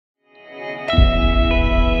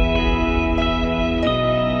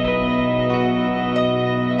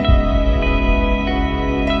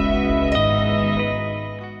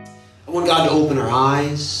to open our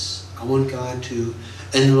eyes. I want God to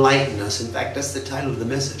enlighten us. In fact, that's the title of the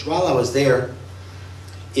message. While I was there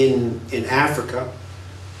in Africa,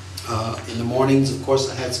 in the mornings, of course,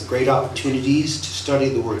 I had some great opportunities to study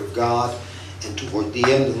the Word of God. And toward the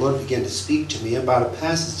end, the Lord began to speak to me about a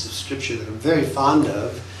passage of Scripture that I'm very fond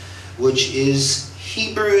of, which is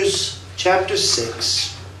Hebrews chapter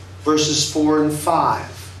 6, verses 4 and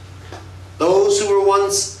 5. Those who were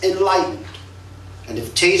once enlightened and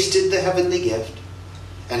have tasted the heavenly gift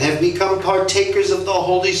and have become partakers of the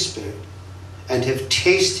Holy Spirit and have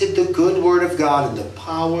tasted the good Word of God and the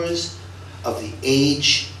powers of the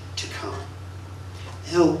age to come.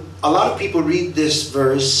 You know, a lot of people read this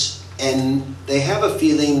verse and they have a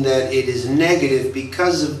feeling that it is negative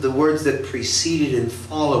because of the words that precede it and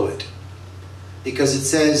follow it. Because it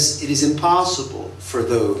says it is impossible for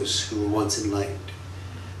those who were once enlightened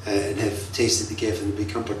and have tasted the gift and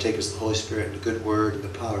become partakers of the Holy Spirit and the good word and the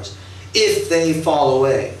powers, if they fall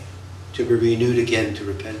away, to be renewed again to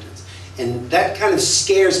repentance. And that kind of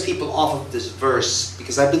scares people off of this verse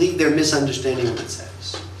because I believe they're misunderstanding what it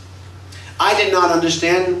says. I did not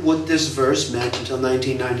understand what this verse meant until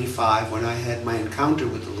 1995 when I had my encounter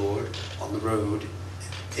with the Lord on the road,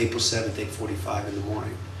 April 7th, 8:45 in the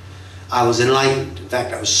morning. I was enlightened. In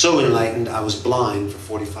fact, I was so enlightened, I was blind for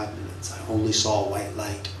 45 minutes. I only saw white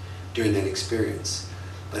light during that experience.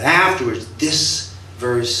 But afterwards, this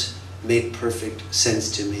verse made perfect sense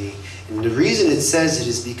to me. And the reason it says it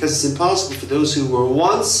is because it's impossible for those who were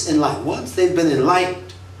once enlightened. Once they've been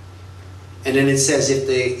enlightened. And then it says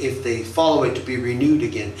if they follow it to be renewed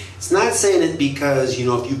again. It's not saying it because, you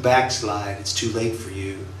know, if you backslide, it's too late for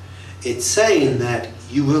you. It's saying that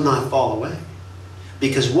you will not fall away.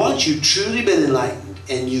 Because once you've truly been enlightened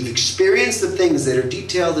and you've experienced the things that are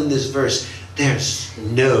detailed in this verse, there's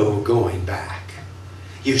no going back.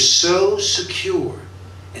 You're so secure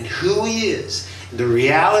in who He is, and the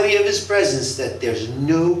reality of His presence, that there's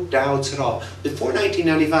no doubts at all. Before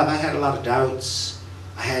 1995, I had a lot of doubts.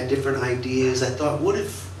 I had different ideas. I thought, what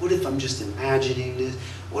if I'm just imagining this?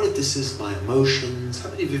 What if this is my emotions? How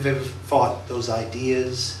many of you have ever thought those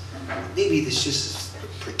ideas? Maybe it's just a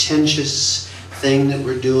pretentious thing that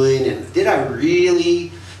we're doing, and did I really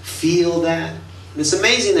feel that? And it's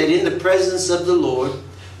amazing that in the presence of the Lord,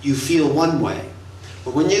 you feel one way.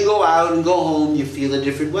 But when you go out and go home, you feel a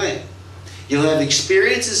different way. You'll have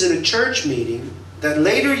experiences in a church meeting that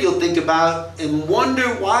later you'll think about and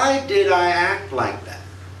wonder, why did I act like that?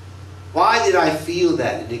 Why did I feel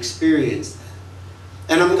that and experience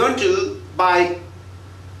that? And I'm going to, by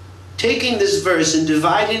taking this verse and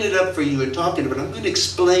dividing it up for you and talking about it, I'm going to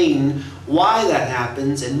explain why that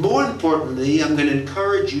happens. And more importantly, I'm going to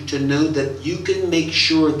encourage you to know that you can make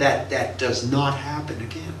sure that that does not happen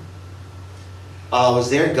again. While I was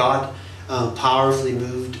there, God powerfully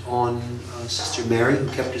moved on Sister Mary, who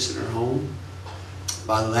kept us in her home.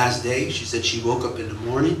 By the last day, she said she woke up in the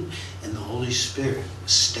morning and the Holy Spirit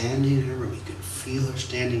was standing in her room. You could feel her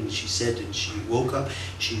standing. And she said, and she woke up,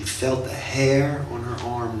 she felt the hair on her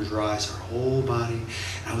arms rise, her whole body.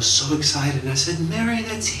 And I was so excited. And I said, Mary,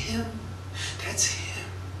 that's Him. That's Him.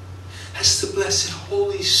 That's the blessed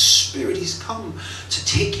Holy Spirit. He's come to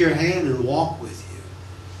take your hand and walk with you.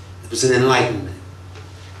 It was an enlightenment.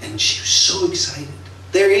 And she was so excited.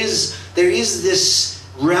 There is this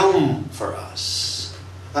realm for us.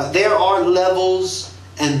 There are levels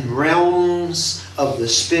and realms of the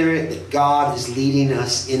Spirit that God is leading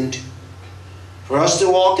us into. For us to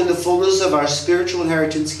walk in the fullness of our spiritual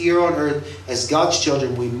inheritance here on earth as God's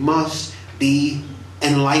children, we must be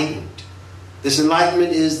enlightened. This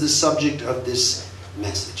enlightenment is the subject of this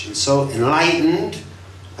message. And so, enlightened,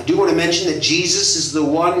 I do want to mention that Jesus is the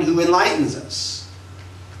one who enlightens us.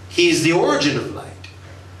 He is the origin of light.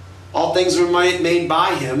 All things were made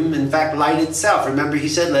by Him. In fact, light itself. Remember, He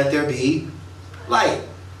said, let there be light.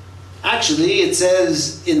 Actually, it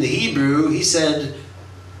says in the Hebrew,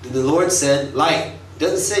 the Lord said, light. It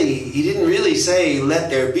doesn't say, He didn't really say, let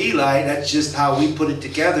there be light. That's just how we put it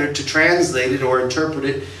together to translate it or interpret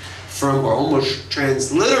it from, or almost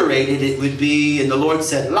transliterate it. It would be, and the Lord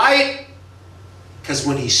said, light, because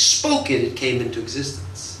when He spoke it, it came into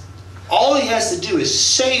existence. All He has to do is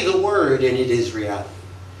say the word and it is reality.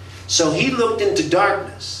 So He looked into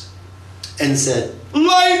darkness and said,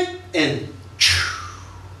 light, and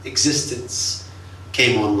existence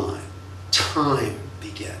came online. Time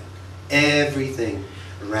began. Everything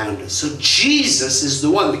around us. So Jesus is the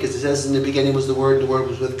one, because it says in the beginning was the Word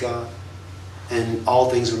was with God, and all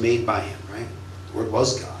things were made by Him, right? The Word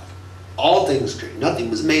was God. All things created. Nothing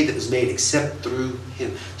was made that was made except through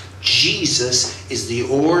Him. Jesus is the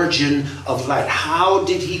origin of light. How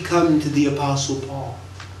did He come to the Apostle Paul?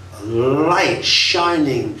 a light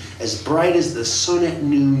shining as bright as the sun at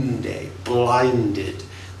noonday blinded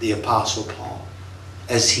the Apostle Paul.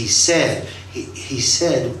 As he said, he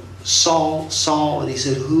said, Saul, Saul, and he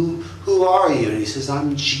said, who are you? And he says,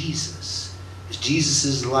 I'm Jesus. Jesus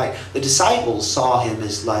is light. The disciples saw him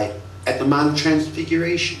as light at the Mount of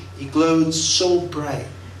Transfiguration. He glowed so bright.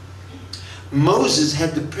 Moses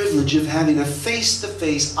had the privilege of having a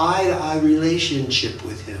face-to-face, eye-to-eye relationship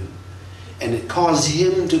with him. And it caused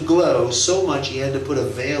him to glow so much he had to put a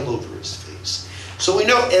veil over his face. So we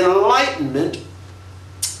know enlightenment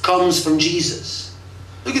comes from Jesus.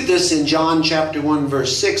 Look at this in John chapter 1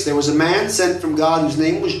 verse 6. There was a man sent from God whose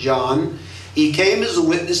name was John. He came as a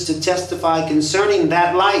witness to testify concerning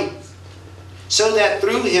that light, so that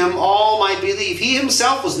through him all might believe. He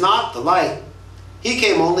himself was not the light. He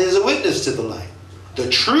came only as a witness to the light. The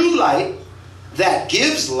true light that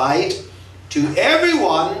gives light to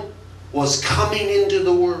everyone was coming into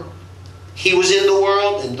the world. He was in the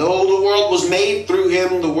world, and though the world was made through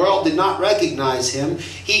him, the world did not recognize him.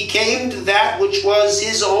 He came to that which was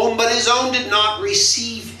his own, but his own did not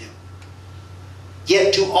receive him.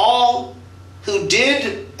 Yet to all who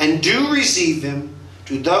did and do receive him,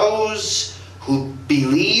 to those who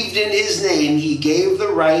believed in his name, he gave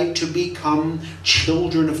the right to become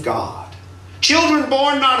children of God. Children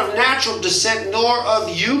born not of natural descent, nor of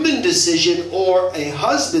human decision or a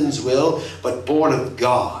husband's will, but born of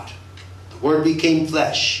God. The Word became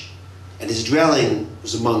flesh, and his dwelling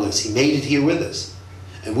was among us. He made it here with us.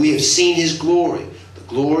 And we have seen his glory, the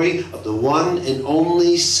glory of the one and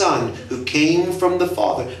only Son who came from the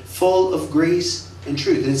Father, full of grace and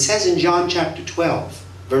truth. And it says in John chapter 12,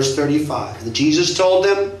 verse 35, and Jesus told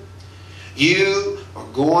them, you are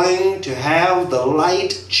going to have the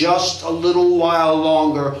light just a little while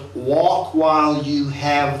longer. Walk while you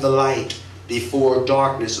have the light before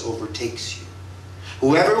darkness overtakes you.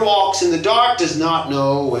 Whoever walks in the dark does not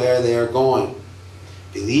know where they are going.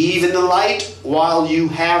 Believe in the light while you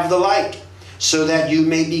have the light, so that you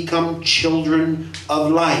may become children of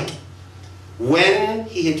light. When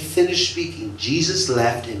he had finished speaking, Jesus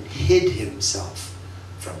left and hid himself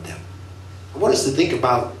from them. I want us to think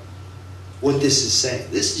about what this is saying.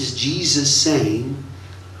 This is Jesus saying,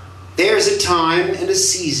 there's a time and a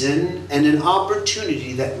season and an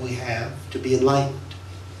opportunity that we have to be enlightened.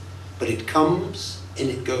 But it comes and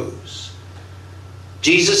it goes.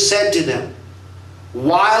 Jesus said to them,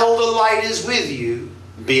 while the light is with you,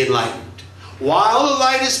 be enlightened. While the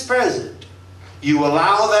light is present, you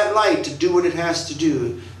allow that light to do what it has to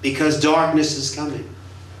do, because darkness is coming.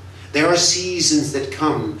 There are seasons that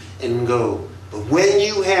come and go. But when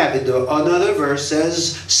you have it, another verse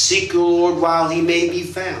says, seek the Lord while he may be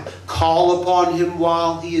found. Call upon him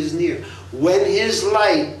while he is near. When his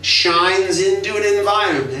light shines into an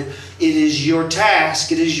environment, it is your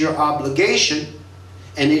task, it is your obligation,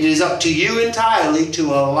 and it is up to you entirely to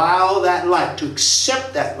allow that light, to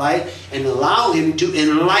accept that light, and allow him to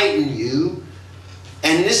enlighten you.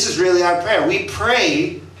 And this is really our prayer. We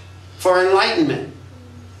pray for enlightenment.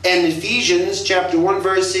 And Ephesians chapter 1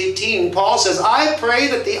 verse 18, Paul says, I pray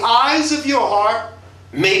that the eyes of your heart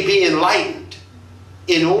may be enlightened,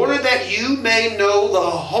 in order that you may know the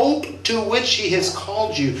hope to which he has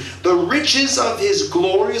called you, the riches of his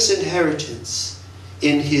glorious inheritance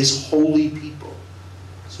in his holy people.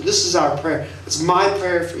 So this is our prayer. It's my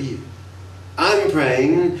prayer for you. I'm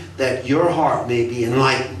praying that your heart may be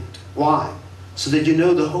enlightened. Why? So that you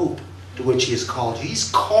know the hope to which he has called you. He's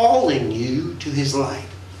calling you to his light.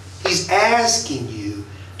 He's asking you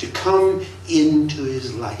to come into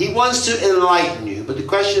his light. He wants to enlighten you. But the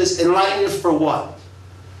question is, enlightened for what?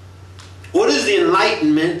 What does the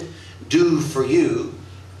enlightenment do for you?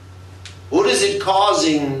 What is it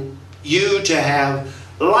causing you to have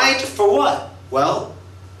light for what? Well,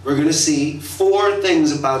 we're going to see 4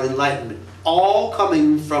 things about enlightenment, all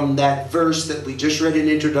coming from that verse that we just read in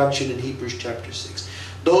introduction in Hebrews chapter 6.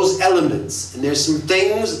 Those elements. And there's some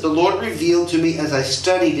things that the Lord revealed to me as I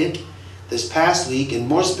studied it this past week, and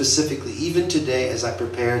more specifically even today as I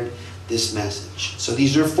prepared this message. So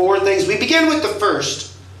these are 4 things. We begin with the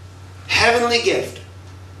first, heavenly gift.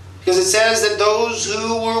 Because it says that those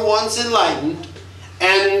who were once enlightened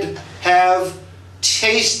and have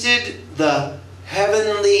tasted the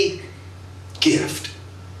heavenly gift.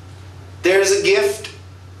 There's a gift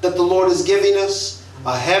that the Lord is giving us.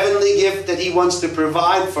 A heavenly gift that he wants to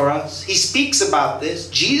provide for us. He speaks about this.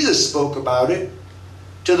 Jesus spoke about it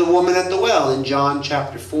to the woman at the well in John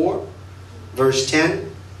chapter 4, verse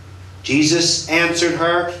 10. Jesus answered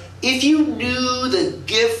her, if you knew the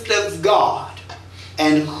gift of God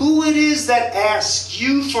and who it is that asks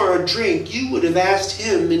you for a drink, you would have asked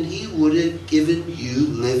him, and he would have given you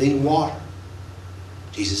living water.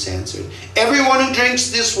 Jesus answered, everyone who drinks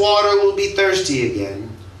this water will be thirsty again.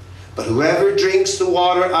 But whoever drinks the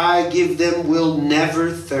water I give them will never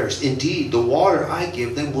thirst. Indeed, the water I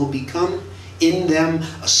give them will become in them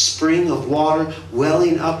a spring of water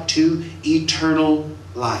welling up to eternal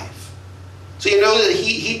life. So you know that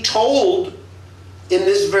he told in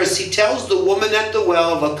this verse, he tells the woman at the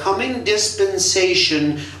well of a coming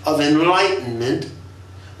dispensation of enlightenment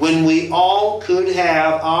when we all could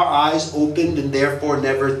have our eyes opened and therefore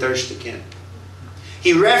never thirst again.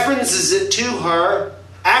 He references it to her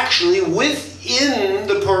actually within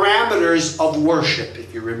the parameters of worship,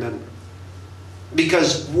 if you remember.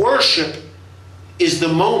 Because worship is the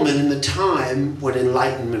moment in the time when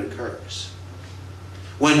enlightenment occurs.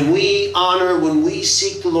 When we honor, when we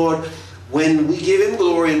seek the Lord, when we give him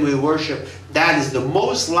glory and we worship, that is the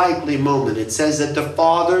most likely moment. It says that the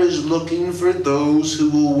Father is looking for those who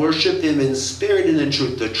will worship him in spirit and in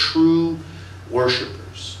truth, the true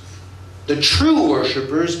worshipers. The true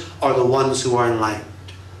worshipers are the ones who are enlightened.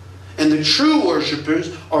 And the true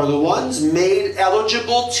worshipers are the ones made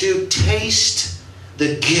eligible to taste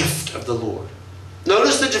the gift of the Lord.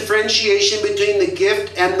 Notice the differentiation between the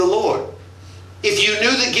gift and the Lord. If you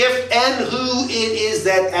knew the gift and who it is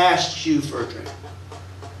that asked you for a drink.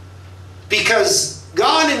 Because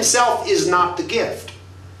God himself is not the gift.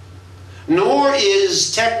 Nor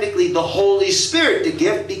is technically the Holy Spirit the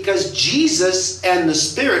gift, because Jesus and the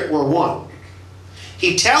Spirit were one.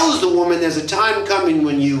 He tells the woman there's a time coming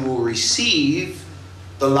when you will receive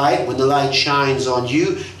the light. When the light shines on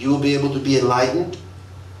you, you will be able to be enlightened.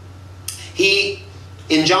 He,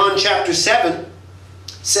 in John chapter 7,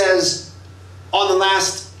 says, on the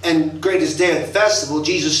last and greatest day of the festival,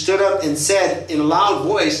 Jesus stood up and said in a loud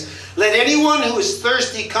voice, let anyone who is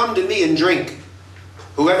thirsty come to me and drink.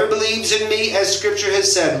 Whoever believes in me, as Scripture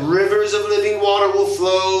has said, rivers of living water will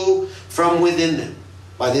flow from within them.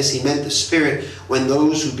 By this he meant the Spirit, when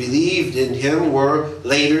those who believed in him were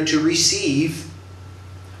later to receive.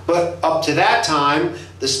 But up to that time,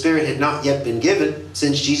 the Spirit had not yet been given,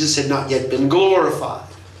 since Jesus had not yet been glorified.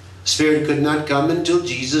 The Spirit could not come until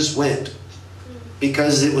Jesus went,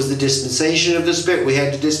 because it was the dispensation of the Spirit. We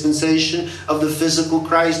had the dispensation of the physical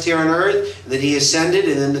Christ here on earth, and then he ascended,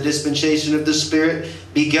 and then the dispensation of the Spirit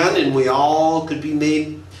begun, and we all could be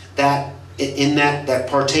made that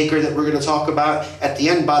partaker that we're going to talk about at the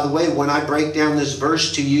end. By the way, when I break down this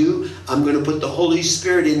verse to you, I'm going to put the Holy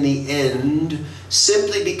Spirit in the end,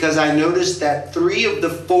 simply because I noticed that 3 of the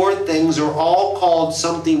 4 things are all called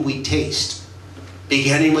something we taste,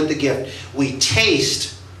 beginning with the gift. We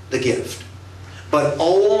taste the gift. But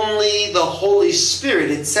only the Holy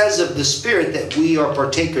Spirit, it says of the Spirit that we are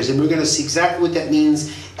partakers. And we're going to see exactly what that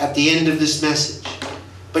means at the end of this message.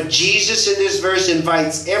 But Jesus in this verse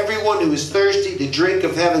invites everyone who is thirsty to drink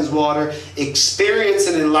of heaven's water, experience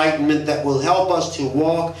an enlightenment that will help us to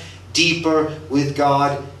walk deeper with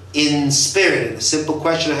God in spirit. And a simple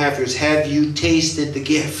question I have here is, have you tasted the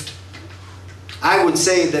gift? I would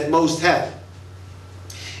say that most have.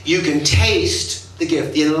 You can taste the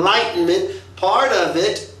gift. The enlightenment part of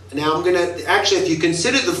it, now I'm going to, actually if you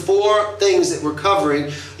consider the 4 things that we're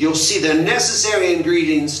covering, you'll see the necessary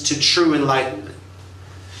ingredients to true enlightenment.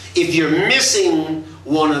 If you're missing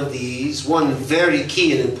one of these, one very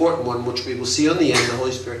key and important one, which we will see on the end, the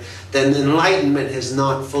Holy Spirit, then enlightenment has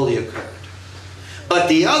not fully occurred. But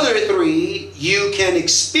the other 3 you can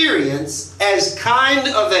experience as kind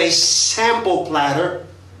of a sample platter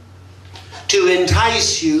to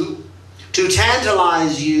entice you, to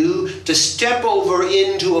tantalize you, to step over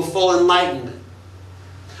into a full enlightenment.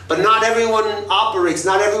 But not everyone operates,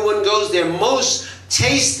 not everyone goes there. Most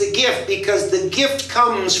taste the gift because the gift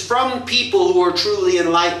comes from people who are truly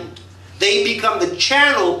enlightened. They become the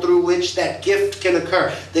channel through which that gift can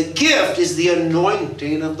occur. The gift is the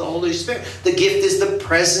anointing of the Holy Spirit. The gift is the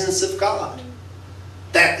presence of God.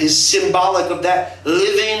 That is symbolic of that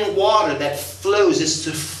living water that flows. It's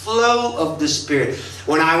the flow of the Spirit.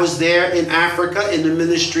 When I was there in Africa in the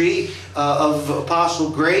ministry of Apostle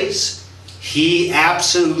Grace, he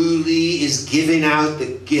absolutely is giving out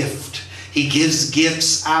the gift. He gives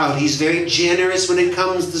gifts out. He's very generous when it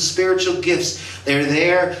comes to spiritual gifts. They're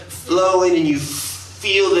there flowing and you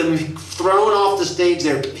feel them thrown off the stage.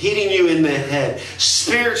 They're hitting you in the head.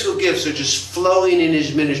 Spiritual gifts are just flowing in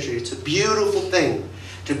his ministry. It's a beautiful thing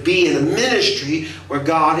to be in a ministry where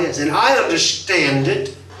God is. And I understand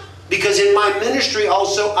it because in my ministry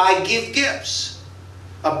also I give gifts.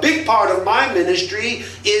 A big part of my ministry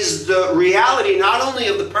is the reality not only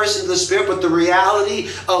of the person of the Spirit, but the reality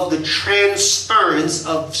of the transference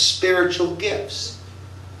of spiritual gifts.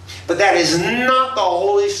 But that is not the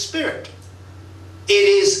Holy Spirit. It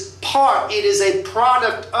is a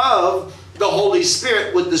product of the Holy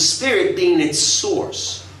Spirit, with the Spirit being its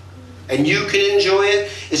source. And you can enjoy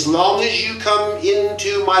it as long as you come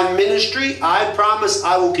into my ministry. I promise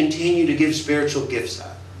I will continue to give spiritual gifts out.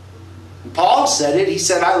 Paul said it. He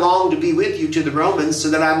said, I long to be with you to the Romans so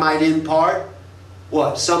that I might impart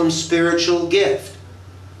what? Some spiritual gift.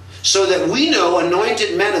 So that we know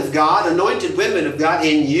anointed men of God, anointed women of God,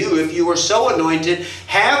 and you, if you are so anointed,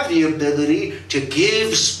 have the ability to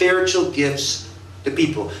give spiritual gifts to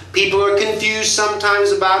people. People are confused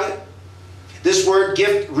sometimes about it. This word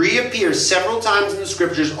gift reappears several times in the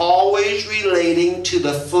Scriptures, always relating to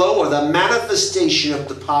the flow or the manifestation of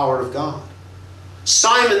the power of God.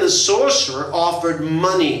 Simon the sorcerer offered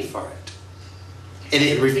money for it. And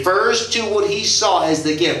it refers to what he saw as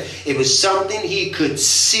the gift. It was something he could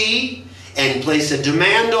see and place a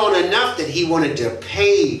demand on enough that he wanted to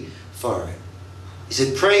pay for it. He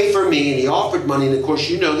said, pray for me. And he offered money. And of course,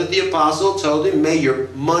 you know that the apostle told him, may your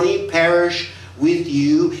money perish with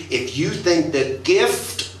you if you think the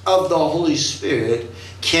gift of the Holy Spirit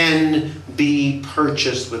can be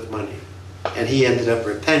purchased with money. And he ended up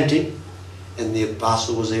repenting. And the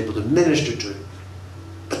apostle was able to minister to him.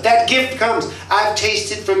 But that gift comes. I've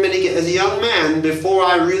tasted from many gifts. As a young man, before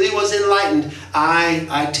I really was enlightened,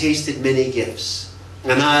 I tasted many gifts.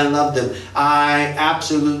 And I loved them. I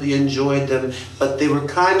absolutely enjoyed them. But they were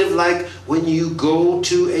kind of like when you go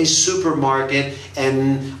to a supermarket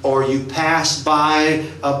or you pass by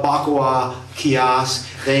a Bakwa kiosk,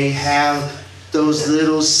 they have those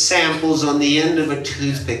little samples on the end of a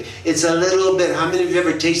toothpick. It's a little bit, how many of you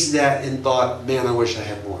ever tasted that and thought, man, I wish I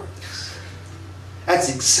had more of this?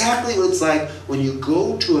 That's exactly what it's like when you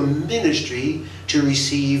go to a ministry to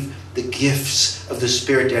receive the gifts of the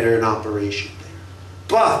Spirit that are in operation there.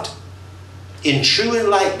 But in true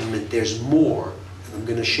enlightenment, there's more. And I'm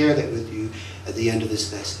going to share that with you at the end of this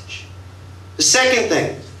message. The second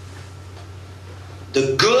thing,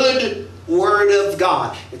 the good Word of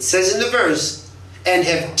God. It says in the verse, and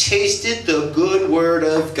have tasted the good Word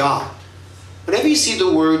of God. Whenever you see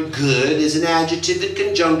the word good as an adjective in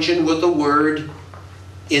conjunction with a word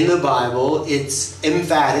in the Bible, it's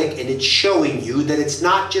emphatic and it's showing you that it's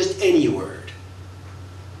not just any word.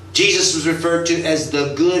 Jesus was referred to as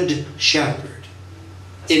the Good Shepherd,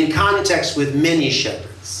 in context with many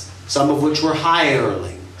shepherds, some of which were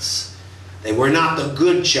hirelings. They were not the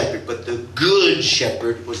Good Shepherd, but the Good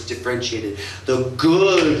Shepherd was differentiated. The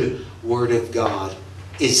good Word of God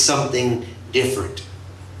is something different.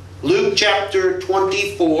 Luke chapter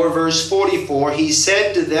 24, verse 44, he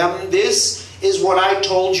said to them, this is what I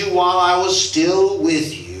told you while I was still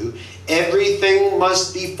with you. Everything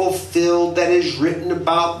must be fulfilled that is written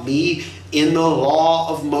about me in the law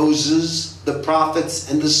of Moses, the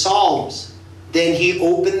prophets, and the Psalms. Then he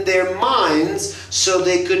opened their minds so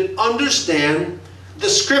they could understand the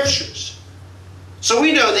Scriptures. So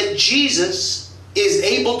we know that Jesus is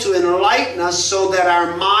able to enlighten us so that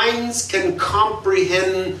our minds can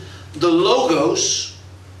comprehend the Logos,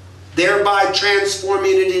 thereby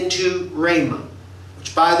transforming it into Rhema.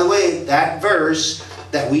 Which, by the way, that verse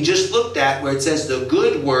that we just looked at where it says the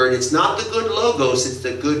good word, it's not the good Logos, it's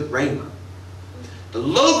the good Rhema. The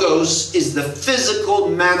Logos is the physical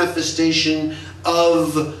manifestation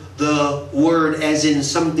of the Word, as in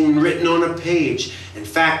something written on a page. In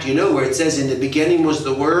fact, you know where it says in the beginning was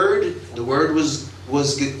the Word was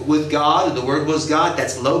with God, and the Word was God,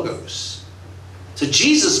 that's Logos. So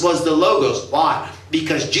Jesus was the Logos. Why?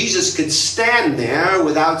 Because Jesus could stand there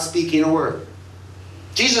without speaking a word.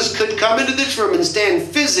 Jesus could come into this room and stand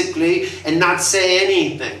physically and not say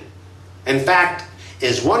anything. In fact,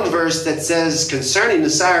 is one verse that says concerning the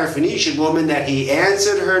Syrophoenician woman that he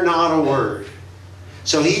answered her not a word.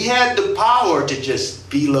 So he had the power to just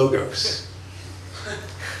be Logos.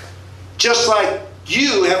 Just like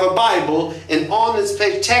you have a Bible, and on this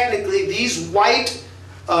page, technically these white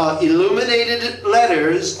illuminated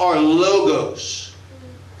letters are Logos.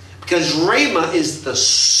 Because Rhema is the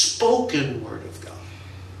spoken word of God.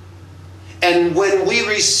 And when we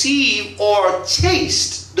receive or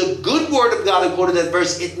taste the good word of God, according to that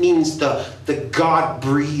verse, it means the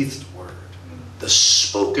God-breathed word, the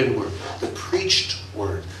spoken word, the preached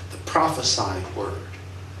word, the prophesied word.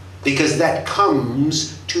 Because that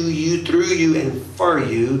comes to you, through you, and for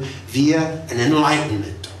you via an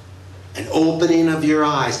enlightenment, an opening of your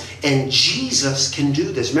eyes. And Jesus can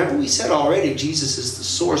do this. Remember we said already Jesus is the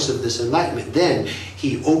source of this enlightenment. Then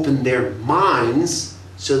he opened their minds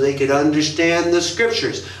so they could understand the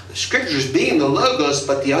Scriptures. The Scriptures being the Logos,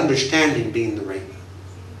 but the understanding being the Rhema.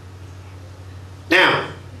 Now,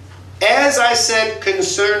 as I said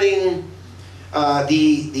concerning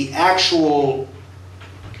the actual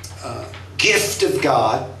gift of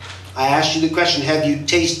God, I asked you the question, have you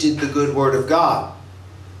tasted the good Word of God?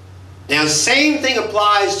 Now, the same thing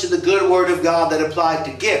applies to the good Word of God that applied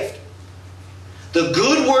to gift. The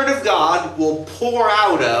good Word of God will pour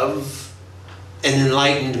out of an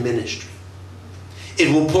enlightened ministry.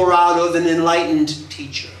 It will pour out of an enlightened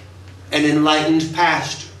teacher, an enlightened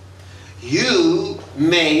pastor. You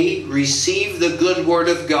may receive the good Word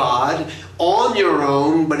of God on your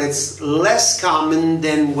own, but it's less common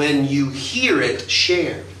than when you hear it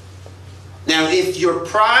shared. Now, if your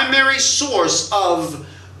primary source of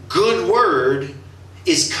good Word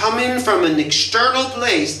is coming from an external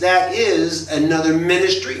place, that is another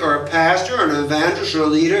ministry or a pastor or an evangelist or a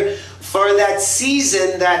leader, for that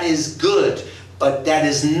season that is good, but that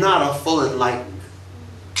is not a full enlightenment.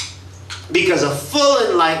 Because a full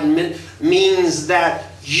enlightenment means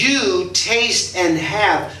that you taste and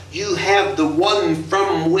have. You have the one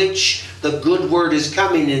from which the good Word is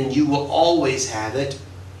coming, and you will always have it.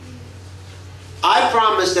 I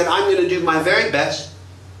promise that I'm going to do my very best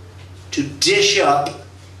to dish up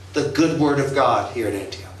the good Word of God here at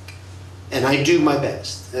Antioch. And I do my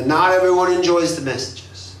best. And not everyone enjoys the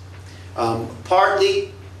messages.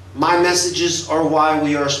 Partly, my messages are why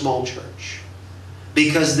we are a small church.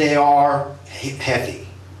 Because they are heavy.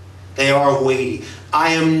 They are weighty.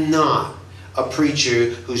 I am not a preacher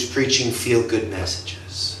who's preaching feel-good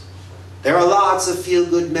messages. There are lots of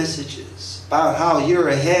feel-good messages about how you're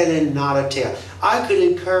a head and not a tail. I could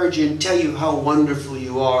encourage you and tell you how wonderful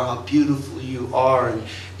you are, how beautiful you are, and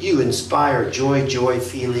you inspire joy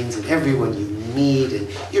feelings in everyone you meet, and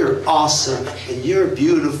you're awesome, and you're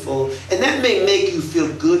beautiful, and that may make you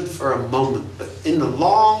feel good for a moment, but in the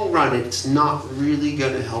long run, it's not really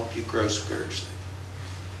going to help you grow spiritually.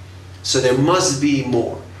 So there must be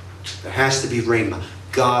more. There has to be Rhema,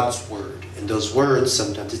 God's Word. And those words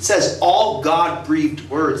sometimes, it says all God-breathed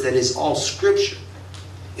words, that is all Scripture,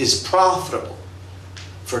 is profitable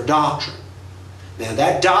for doctrine. Now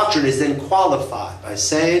that doctrine is then qualified by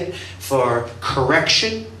saying for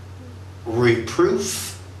correction,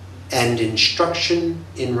 reproof, and instruction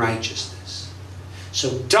in righteousness.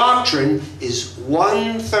 So doctrine is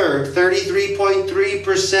 1/3,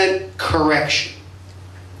 33.3% correction,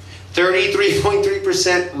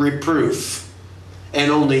 33.3% reproof, and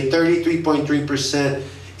only 33.3%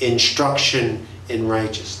 instruction in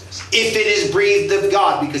righteousness. If it is breathed of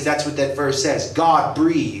God, because that's what that verse says, God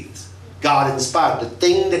breathed, God inspired. The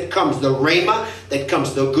thing that comes, the Rhema that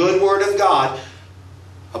comes, the good Word of God,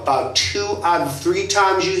 about 2 out of 3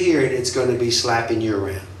 times you hear it, it's going to be slapping you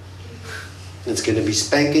around. It's going to be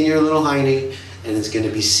spanking your little hiney, and it's going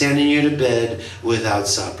to be sending you to bed without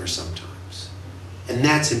supper sometimes. And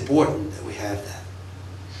that's important that we have that.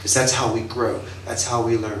 Because that's how we grow. That's how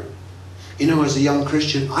we learn. You know, as a young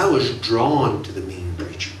Christian, I was drawn to the mean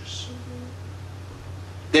preachers.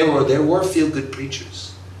 There were feel-good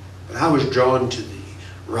preachers. But I was drawn to the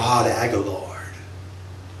Rod Aguilar.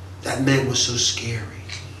 That man was so scary.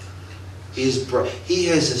 He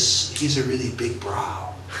has a really big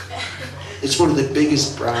brow. It's one of the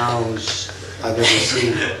biggest brows I've ever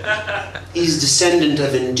seen. He's descendant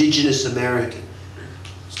of indigenous American.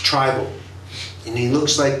 It's tribal. And he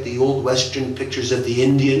looks like the old Western pictures of the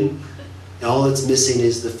Indian. And all that's missing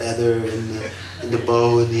is the feather and the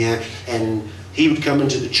bow and the axe. And he would come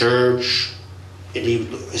into the church, and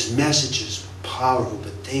his messages were powerful,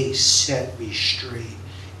 but they set me straight.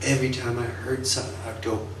 Every time I heard something, I'd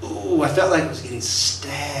go, ooh, I felt like I was getting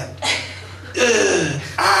stabbed.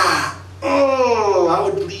 I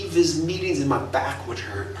would leave his meetings and my back would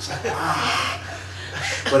hurt. I was like,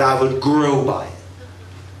 But I would grow by it.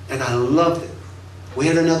 And I loved it. We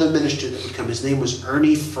had another minister that would come. His name was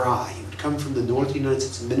Ernie Fry. He would come from the North United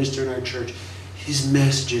States, minister in our church. His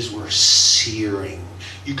messages were searing.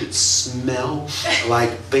 You could smell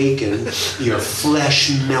like bacon, your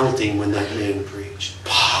flesh melting when that man preached.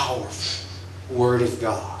 Powerful Word of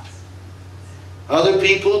God. Other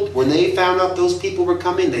people, when they found out those people were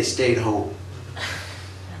coming, they stayed home.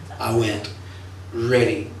 I went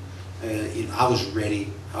ready. I was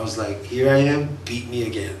ready. I was like, here I am, beat me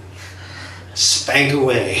again. Spank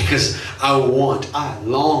away, because I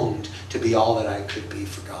longed to be all that I could be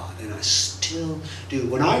for God, and I still do.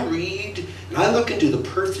 When I read and I look into the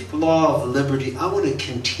perfect law of liberty, I want to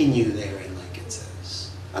continue therein, like it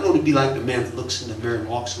says. I don't want to be like the man that looks in the mirror and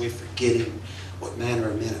walks away forgetting what manner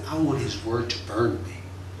of man. I want His Word to burn me,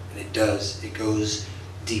 and it does. It goes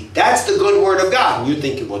deep. That's the good word of God. And you're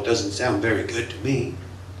thinking, well, it doesn't sound very good to me.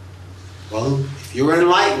 Well, if you're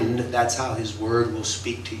enlightened, that's how his word will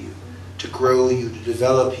speak to you, to grow you, to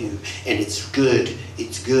develop you. And it's good.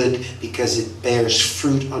 It's good because it bears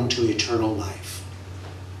fruit unto eternal life.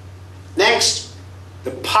 Next,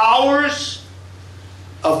 the powers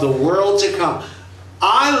of the world to come.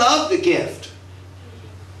 I love the gift.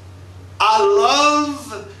 I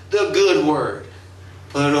love the good word.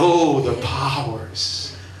 But oh, the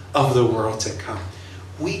powers of the world to come.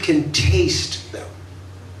 We can taste them.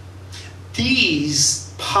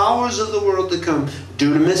 These powers of the world to come,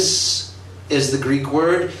 dunamis is the Greek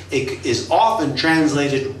word. It is often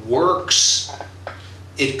translated works.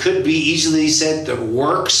 It could be easily said the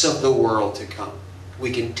works of the world to come.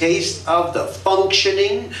 We can taste of the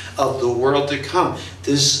functioning of the world to come.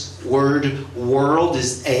 This word world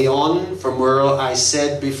is aeon, from where I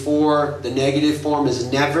said before the negative form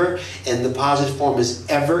is never and the positive form is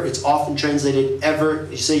ever. It's often translated ever.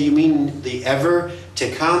 You say, you mean the ever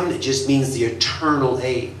to come? It just means the eternal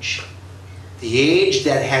age. The age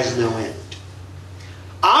that has no end.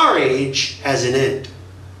 Our age has an end.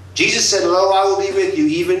 Jesus said, lo, I will be with you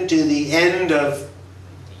even to the end of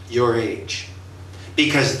your age.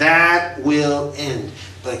 Because that will end.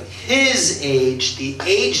 But his age, the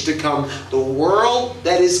age to come, the world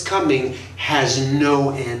that is coming, has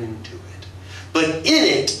no end to it. But in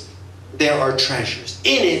it, there are treasures.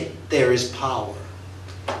 In it, there is power.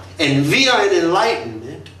 And via an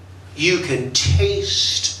enlightenment, you can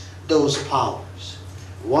taste those powers.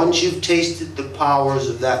 Once you've tasted the powers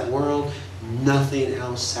of that world, nothing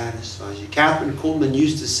else satisfies you. Catherine Kuhlman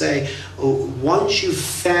used to say, oh, once you've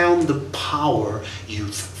found the power,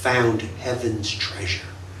 you've found heaven's treasure.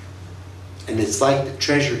 And it's like the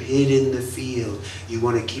treasure hid in the field. You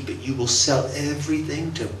want to keep it. You will sell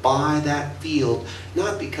everything to buy that field.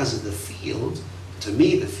 Not because of the field. To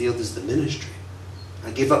me, the field is the ministry. I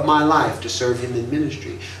give up my life to serve him in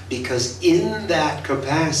ministry. Because in that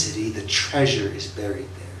capacity, the treasure is buried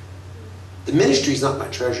there. The ministry is not my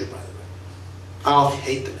treasure, by the way. I often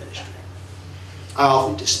hate the ministry. I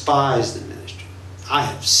often despise the ministry. I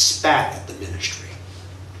have spat at the ministry.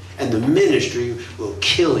 And the ministry will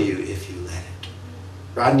kill you if you let it.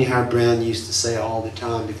 Rodney Howard-Browne used to say all the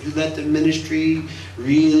time, if you let the ministry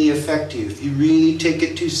really affect you, if you really take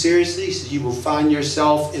it too seriously, he says, you will find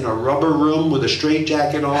yourself in a rubber room with a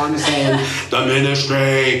straitjacket on saying, the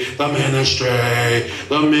ministry, the ministry,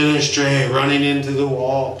 the ministry, running into the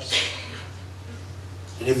walls.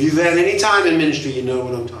 And if you've had any time in ministry, you know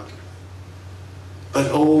what I'm talking about.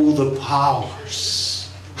 But oh, the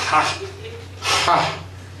powers. Ha! Ha!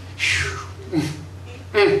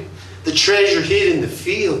 The treasure hid in the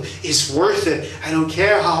field is worth it. I don't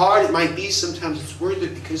care how hard it might be. Sometimes it's worth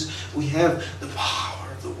it because we have the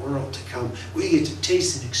power of the world to come. We get to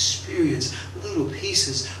taste and experience little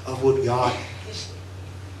pieces of what God has.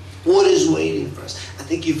 What is waiting for us? I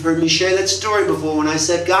think you've heard me share that story before when I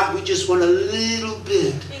said, God, we just want a little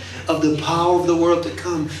bit of the power of the world to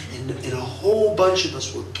come. And a whole bunch of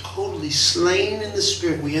us were totally slain in the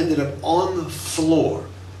spirit. We ended up on the floor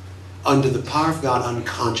under the power of God,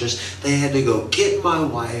 unconscious. They had to go get my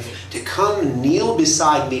wife to come and kneel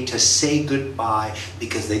beside me to say goodbye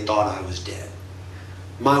because they thought I was dead.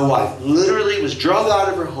 My wife literally was drugged out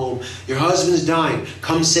of her home. Your husband's dying.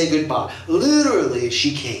 Come say goodbye. Literally,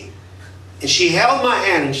 she came. And she held my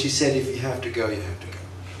hand and she said, if you have to go, you have to go.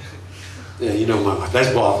 Yeah, you know my wife.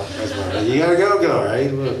 That's Bob. That's Bob. You gotta go,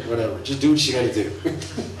 right? Look, whatever. Just do what you gotta do.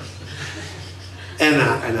 and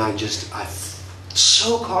I'm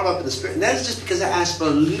so caught up in the Spirit. And that's just because I asked for a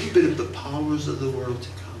little bit of the powers of the world to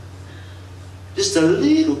come. Just a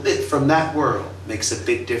little bit from that world makes a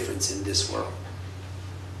big difference in this world.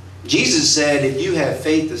 Jesus said, if you have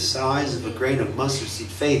faith the size of a grain of mustard seed,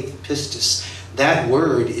 faith, pistis, that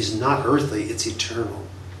word is not earthly, it's eternal.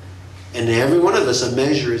 And to every one of us a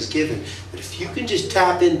measure is given. But if you can just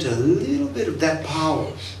tap into a little bit of that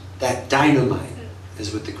power, that dynamite,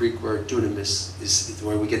 is what the Greek word dunamis is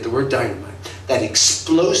where we get the word dynamite. That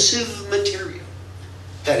explosive material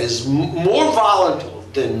that is more volatile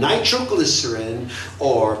than nitroglycerin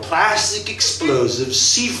or plastic explosives,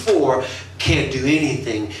 C4, can't do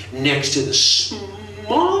anything next to the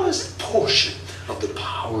smallest portion of the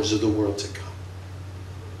powers of the world to come.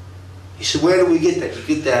 He said, where do we get that? You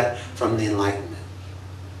get that from the Enlightenment.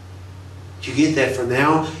 You get that from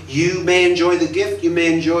now. You may enjoy the gift. You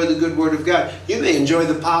may enjoy the good word of God. You may enjoy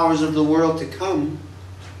the powers of the world to come.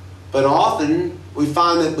 But often we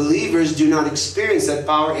find that believers do not experience that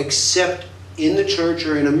power except in the church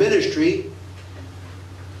or in a ministry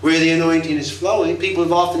where the anointing is flowing. People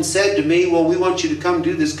have often said to me, well, we want you to come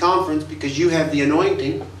do this conference because you have the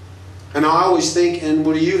anointing. And I always think, and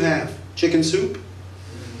what do you have? Chicken soup?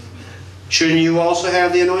 Shouldn't you also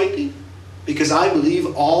have the anointing? Because I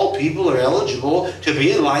believe all people are eligible to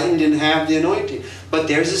be enlightened and have the anointing. But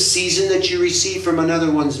there's a season that you receive from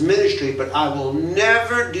another one's ministry. But I will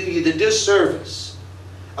never do you the disservice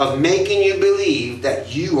of making you believe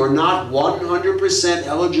that you are not 100%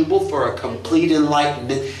 eligible for a complete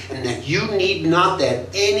enlightenment, and that you need not that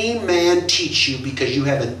any man teach you, because you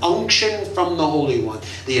have an unction from the Holy One,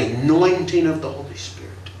 the anointing of the Holy Spirit.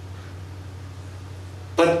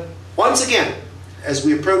 But once again, as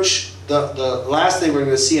we approach the last thing we're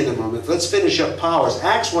going to see in a moment, let's finish up powers.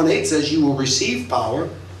 Acts 1:8 says you will receive power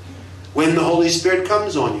when the Holy Spirit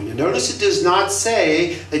comes on you. Now notice it does not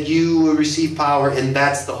say that you will receive power and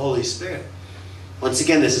that's the Holy Spirit. Once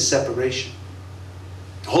again, there's a separation.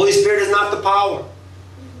 The Holy Spirit is not the power.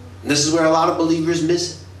 And this is where a lot of believers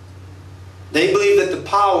miss it. They believe that the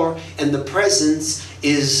power and the presence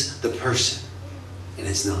is the person. And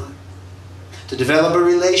it's not. To develop a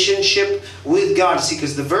relationship with God. See,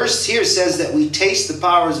 because the verse here says that we taste the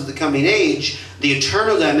powers of the coming age, the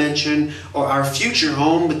eternal dimension, or our future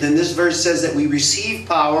home. But then this verse says that we receive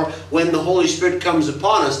power when the Holy Spirit comes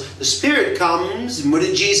upon us. The Spirit comes, and what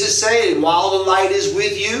did Jesus say? While the light is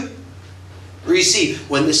with you, receive.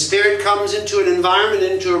 When the Spirit comes into an environment,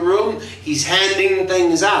 into a room, He's handing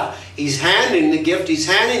things out. He's handing the gift. He's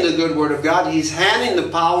handing the good word of God. He's handing the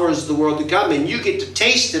powers of the world to come. And you get to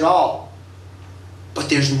taste it all. But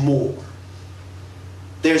there's more.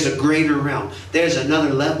 There's a greater realm. There's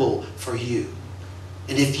another level for you.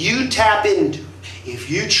 And if you tap into it, if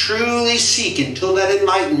you truly seek until that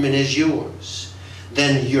enlightenment is yours,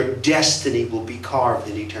 then your destiny will be carved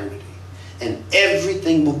in eternity. And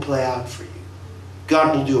everything will play out for you.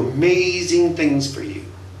 God will do amazing things for you.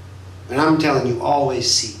 And I'm telling you, always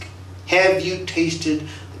seek. Have you tasted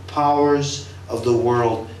the powers of the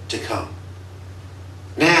world to come?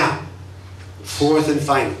 Now, fourth and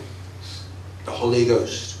final, the Holy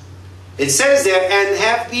Ghost. It says there, and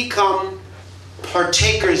have become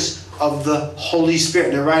partakers of the Holy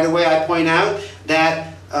Spirit. Now right away I point out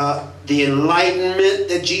that the enlightenment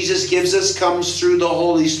that Jesus gives us comes through the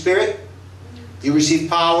Holy Spirit. You receive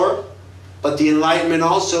power, but the enlightenment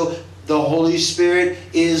also, the Holy Spirit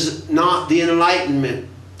is not the enlightenment.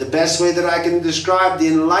 The best way that I can describe the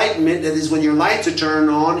enlightenment, that is when your lights are turned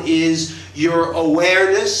on, is your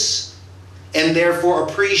awareness and therefore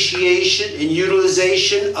appreciation and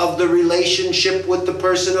utilization of the relationship with the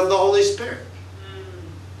person of the Holy Spirit.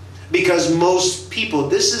 Because most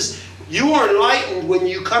people, you are enlightened when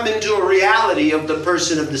you come into a reality of the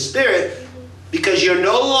person of the Spirit, because you're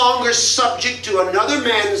no longer subject to another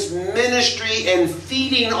man's ministry and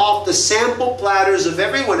feeding off the sample platters of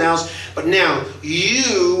everyone else, but now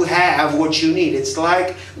you have what you need. It's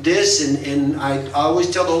like this, and I always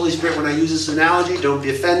tell the Holy Spirit when I use this analogy, don't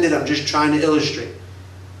be offended, I'm just trying to illustrate.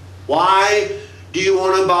 Why do you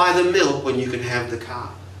want to buy the milk when you can have the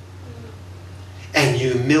cow? And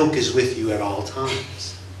your milk is with you at all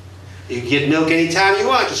times. You can get milk anytime you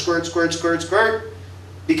want, just squirt, squirt, squirt, squirt.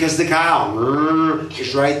 Because the cow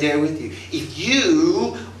is right there with you. If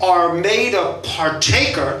you are made a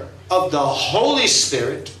partaker of the Holy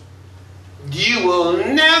Spirit, you will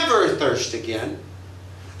never thirst again.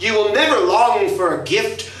 You will never long for a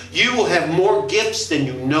gift. You will have more gifts than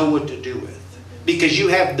you know what to do with. Because you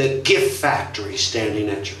have the gift factory standing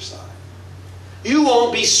at your side. You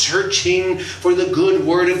won't be searching for the good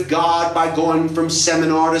word of God by going from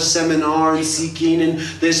seminar to seminar and seeking and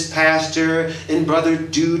this pastor and brother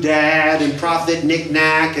Doodad and prophet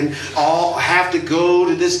Knick-Knack and all have to go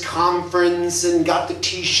to this conference and got the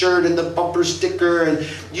t-shirt and the bumper sticker, and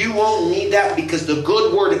you won't need that, because the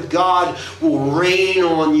good word of God will rain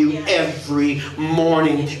on you every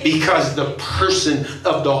morning, because the person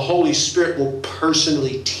of the Holy Spirit will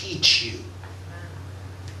personally teach you.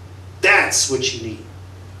 That's what you need.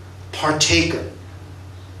 Partaker.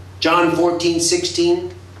 John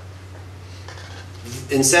 14:16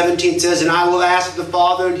 and 17 says, and I will ask the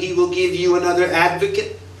Father, and He will give you another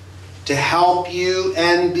advocate to help you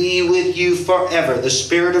and be with you forever, the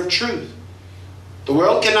Spirit of truth. The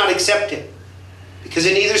world cannot accept Him, because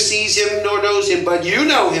it neither sees Him nor knows Him, but you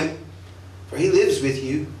know Him, for He lives with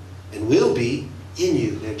you and will be in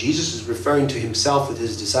you. Now Jesus is referring to Himself with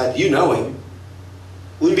His disciples. You know Him.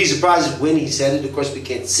 Wouldn't be surprised if when He said it, of course we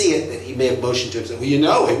can't see it, that He may have motioned to Himself. Well, you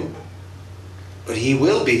know Him, but He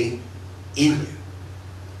will be in you.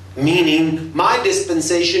 Meaning, my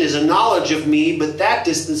dispensation is a knowledge of me, but that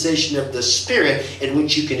dispensation of the Spirit, in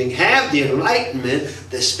which you can have the enlightenment,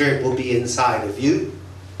 the Spirit will be inside of you.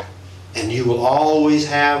 And you will always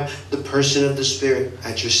have the person of the Spirit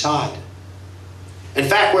at your side. In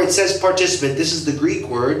fact, where it says participant, this is the Greek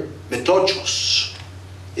word, metochos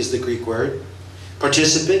is the Greek word.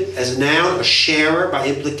 Participant as a noun, a sharer by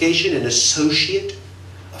implication, an associate,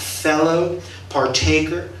 a fellow,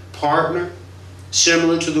 partaker, partner.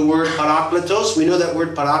 Similar to the word parakletos. We know that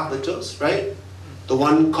word parakletos, right? The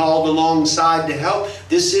one called alongside to help.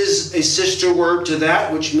 This is a sister word to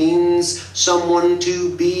that, which means someone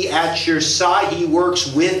to be at your side. He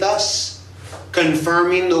works with us,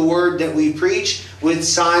 confirming the word that we preach with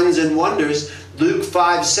signs and wonders. Luke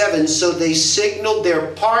 5:7. So they signaled their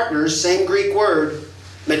partners, same Greek word,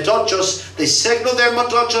 metochos. They signaled their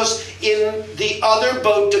metochos in the other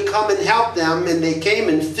boat to come and help them. And they came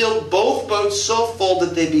and filled both boats so full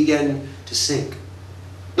that they began to sink.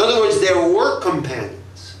 In other words, they were work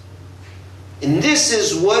companions. And this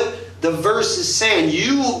is what the verse is saying.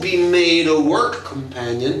 You will be made a work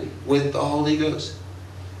companion with the Holy Ghost.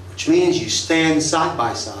 Which means you stand side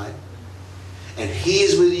by side. And He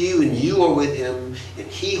is with you and you are with Him. And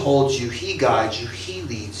He holds you, He guides you, He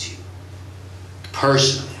leads you.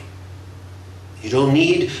 Personally. You don't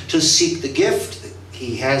need to seek the gift.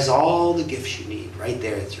 He has all the gifts you need right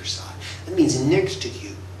there at your side. That means next to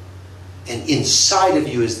you. And inside of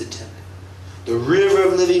you is the temple. The river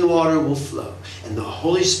of living water will flow. And the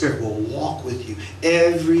Holy Spirit will walk with you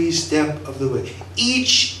every step of the way.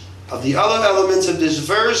 Each of the other elements of this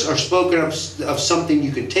verse are spoken of something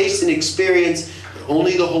you can taste and experience. But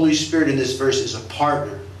only the Holy Spirit in this verse is a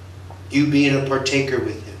partner. You being a partaker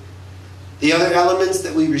with Him. The other elements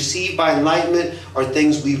that we receive by enlightenment are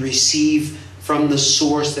things we receive from the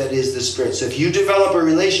source that is the Spirit. So if you develop a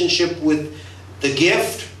relationship with the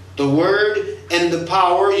gift, the word, and the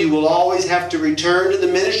power, you will always have to return to the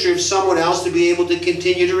ministry of someone else to be able to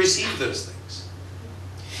continue to receive those things.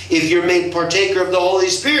 If you're made partaker of the Holy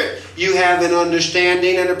Spirit, you have an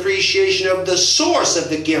understanding and appreciation of the source of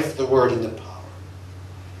the gift, the word, and the power.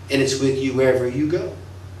 And it's with you wherever you go.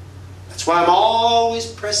 That's why I'm always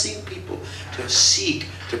pressing people to seek,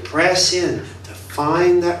 to press in, to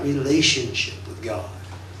find that relationship with God.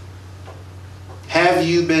 Have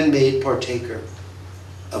you been made partaker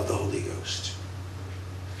of the Holy Ghost?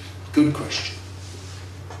 Good question.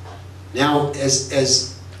 Now,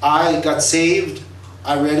 as I got saved,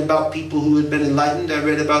 I read about people who had been enlightened. I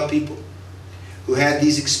read about people who had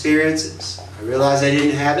these experiences. I realized I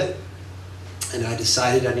didn't have it, and I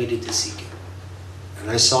decided I needed to seek it. And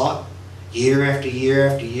I saw it year after year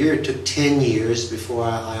after year. It took 10 years before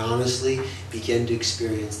I honestly began to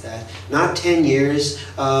experience that. Not 10 years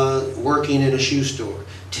working in a shoe store.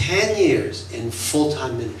 10 years in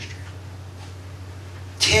full-time ministry.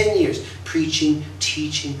 10 years preaching,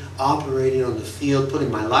 teaching, operating on the field, putting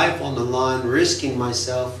my life on the line, risking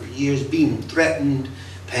myself for years, being threatened,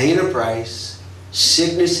 paying a price,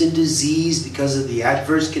 sickness and disease because of the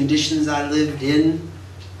adverse conditions I lived in,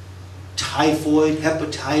 typhoid,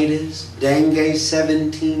 hepatitis, dengue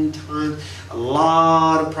 17 times, a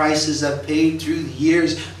lot of prices I paid through the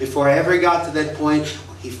years before I ever got to that point.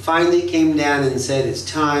 He finally came down and said, it's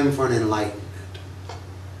time for an enlightenment.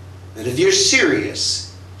 And if you're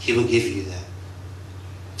serious, He will give you that.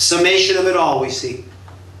 Summation of it all we see.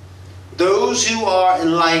 Those who are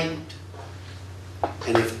enlightened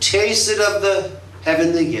and have tasted of the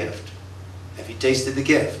heavenly gift. Have you tasted the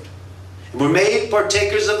gift? And were made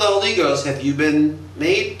partakers of the Holy Ghost. Have you been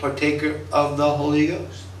made partaker of the Holy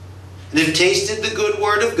Ghost? And have tasted the good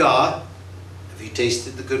word of God. Have you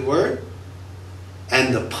tasted the good word?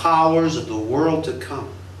 And the powers of the world to come.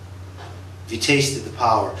 Have you tasted the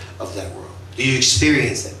power of that world? Do you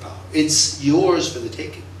experience that power? It's yours for the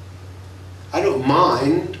taking. I don't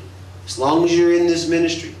mind as long as you're in this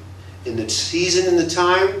ministry. In the season and the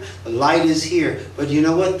time, the light is here. But you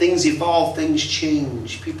know what? Things evolve, things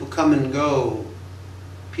change. People come and go.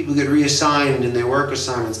 People get reassigned in their work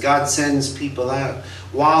assignments. God sends people out.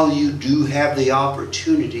 While you do have the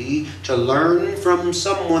opportunity to learn from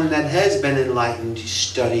someone that has been enlightened, you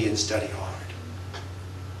study and study hard.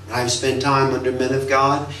 I've spent time under men of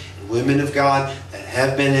God and women of God that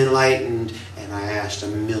have been enlightened, and I asked a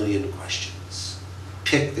million questions.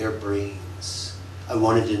 Pick their brains. I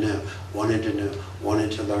wanted to know,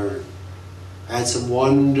 wanted to learn. I had some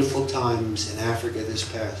wonderful times in Africa this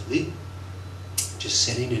past week, just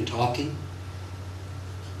sitting and talking,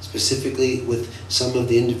 specifically with some of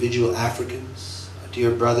the individual Africans. A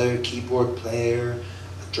dear brother, keyboard player,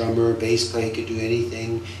 a drummer, bass player, could do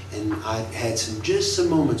anything. And I had just some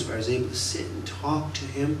moments where I was able to sit and talk to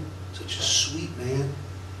him. Such a sweet man.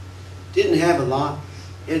 Didn't have a lot.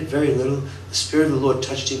 He had very little. The Spirit of the Lord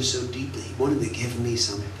touched him so deeply. He wanted to give me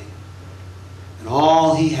something. And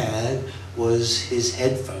all he had was his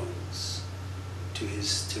headphones to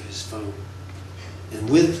his phone, and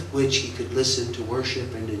with which he could listen to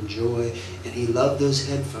worship and enjoy. And he loved those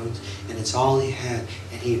headphones, and it's all he had.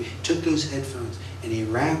 And he took those headphones and he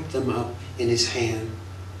wrapped them up in his hand.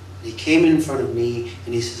 And he came in front of me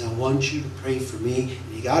and he says, I want you to pray for me.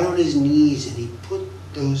 And he got on his knees and he put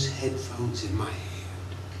those headphones in my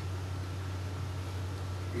hand.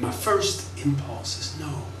 And my first impulse is,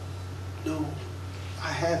 no, I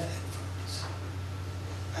have headphones.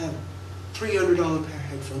 I have $300 pair of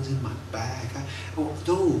headphones in my bag.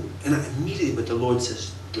 Don't. And immediately, but the Lord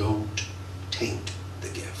says, don't taint the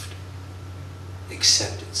gift.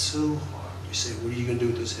 Accept it. So hard. You say, what are you going to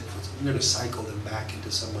do with those headphones? I'm going to cycle them back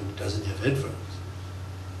into someone who doesn't have headphones.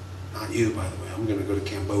 Not you, by the way. I'm going to go to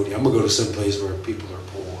Cambodia. I'm going to go to some place where people are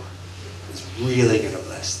poor. It's really going to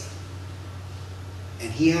bless them.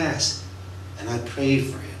 And he asked, and I prayed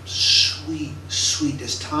for him. Sweet, sweet.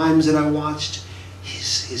 There's times that I watched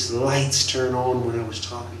his lights turn on when I was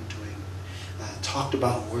talking to him. Talked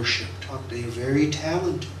about worship. They're very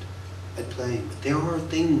talented at playing. But there are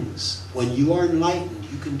things, when you are enlightened,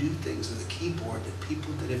 you can do things with a keyboard that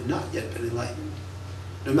people that have not yet been enlightened,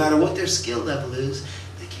 no matter what their skill level is,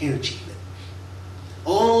 they can't achieve it.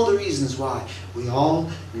 All the reasons why we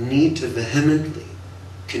all need to vehemently,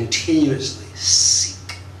 continuously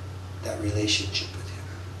seek that relationship with him.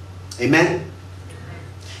 Amen?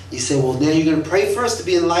 You say, well, now you're going to pray for us to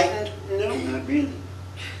be enlightened? No, not really.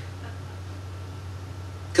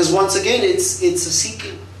 Because once again, it's a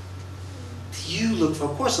seeking. You look for,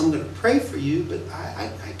 of course, I'm going to pray for you, but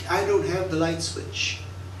I don't have the light switch.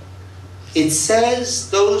 It says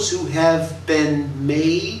those who have been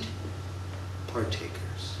made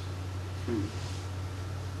partakers.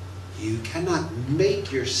 You cannot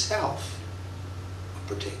make yourself a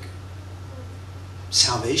partaker.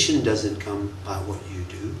 Salvation doesn't come by what you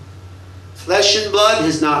do. Flesh and blood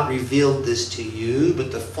has not revealed this to you,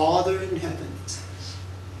 but the Father in heaven, it says.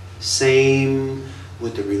 Same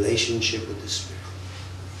with the relationship with the Spirit.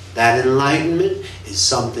 That enlightenment is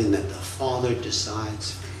something that the Father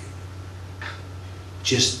decides for you.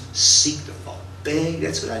 Just seek the Father. Beg,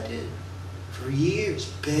 that's what I did. For years,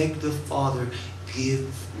 beg the Father, give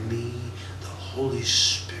me the Holy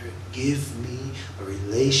Spirit. Give me a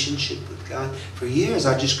relationship with God. For years,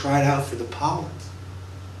 I just cried out for the power.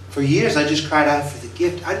 For years, I just cried out for the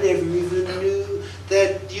gift. I never even knew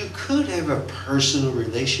that you could have a personal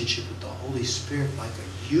relationship with the Holy Spirit like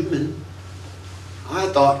a human. I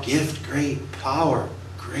thought gift, great. Power,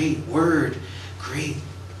 great. Word, great.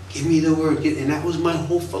 Give me the word. And that was my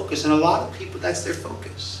whole focus. And a lot of people, that's their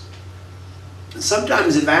focus. And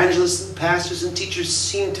sometimes evangelists and pastors and teachers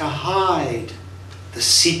seem to hide the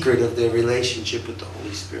secret of their relationship with the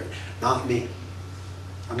Holy Spirit. Not me.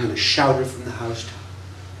 I'm going to shout it from the housetop.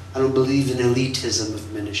 I don't believe in elitism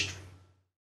of ministry.